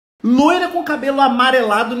Loira com cabelo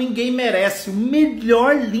amarelado ninguém merece. O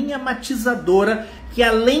melhor linha matizadora, que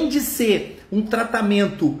além de ser um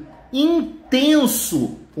tratamento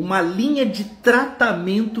intenso, uma linha de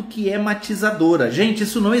tratamento que é matizadora. Gente,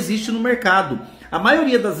 isso não existe no mercado. A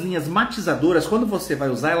maioria das linhas matizadoras, quando você vai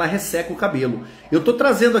usar, ela resseca o cabelo. Eu estou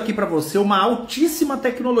trazendo aqui para você uma altíssima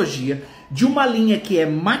tecnologia de uma linha que é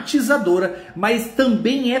matizadora, mas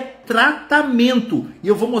também é tratamento. E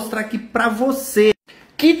eu vou mostrar aqui para você.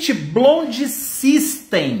 Kit Blond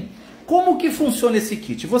System. Como que funciona esse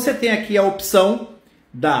kit? Você tem aqui a opção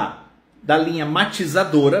da linha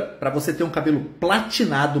matizadora, para você ter um cabelo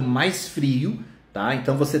platinado mais frio, tá?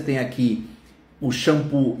 Então você tem aqui o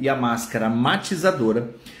shampoo e a máscara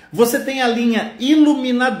matizadora. Você tem a linha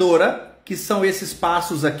iluminadora, que são esses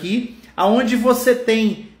passos aqui, aonde você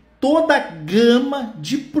tem toda a gama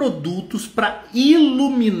de produtos para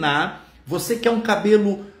iluminar. Você quer um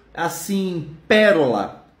cabelo assim,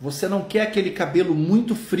 pérola, você não quer aquele cabelo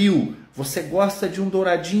muito frio, você gosta de um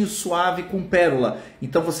douradinho suave com pérola,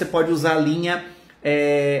 então você pode usar a linha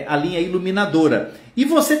iluminadora. E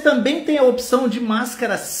você também tem a opção de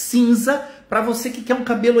máscara cinza para você que quer um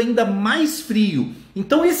cabelo ainda mais frio.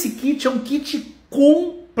 Então esse kit é um kit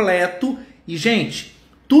completo e, gente,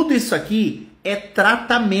 tudo isso aqui é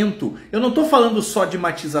tratamento. Eu não estou falando só de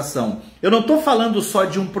matização. Eu não estou falando só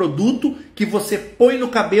de um produto que você põe no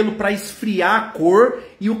cabelo para esfriar a cor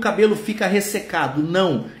e o cabelo fica ressecado.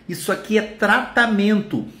 Não. Isso aqui é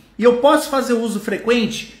tratamento. E eu posso fazer uso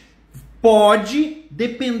frequente? Pode,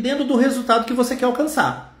 dependendo do resultado que você quer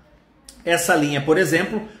alcançar. Essa linha, por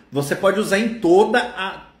exemplo, você pode usar em toda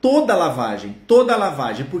a lavagem,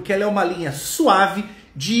 porque ela é uma linha suave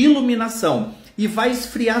de iluminação e vai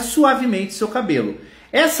esfriar suavemente seu cabelo.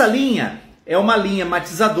 Essa linha é uma linha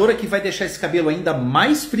matizadora que vai deixar esse cabelo ainda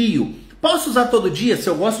mais frio. Posso usar todo dia se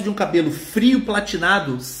eu gosto de um cabelo frio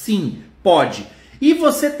platinado? Sim, pode. E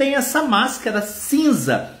você tem essa máscara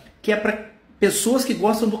cinza, que é para pessoas que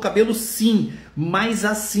gostam do cabelo sim, mais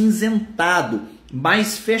acinzentado,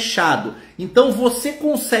 mais fechado. Então você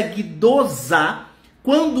consegue dosar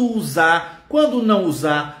quando usar, quando não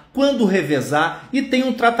usar, quando revezar, e tem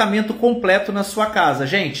um tratamento completo na sua casa.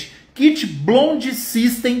 Gente, kit Blond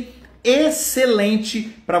System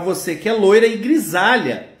excelente para você que é loira e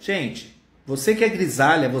grisalha. Gente, você que é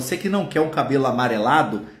grisalha, você que não quer um cabelo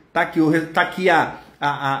amarelado, tá aqui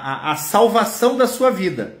a salvação da sua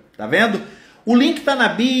vida. Tá vendo? O link tá na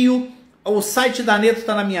bio, o site da Aneethun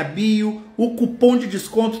tá na minha bio, o cupom de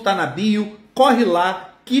desconto tá na bio. Corre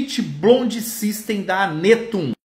lá, kit Blond System da Aneethun.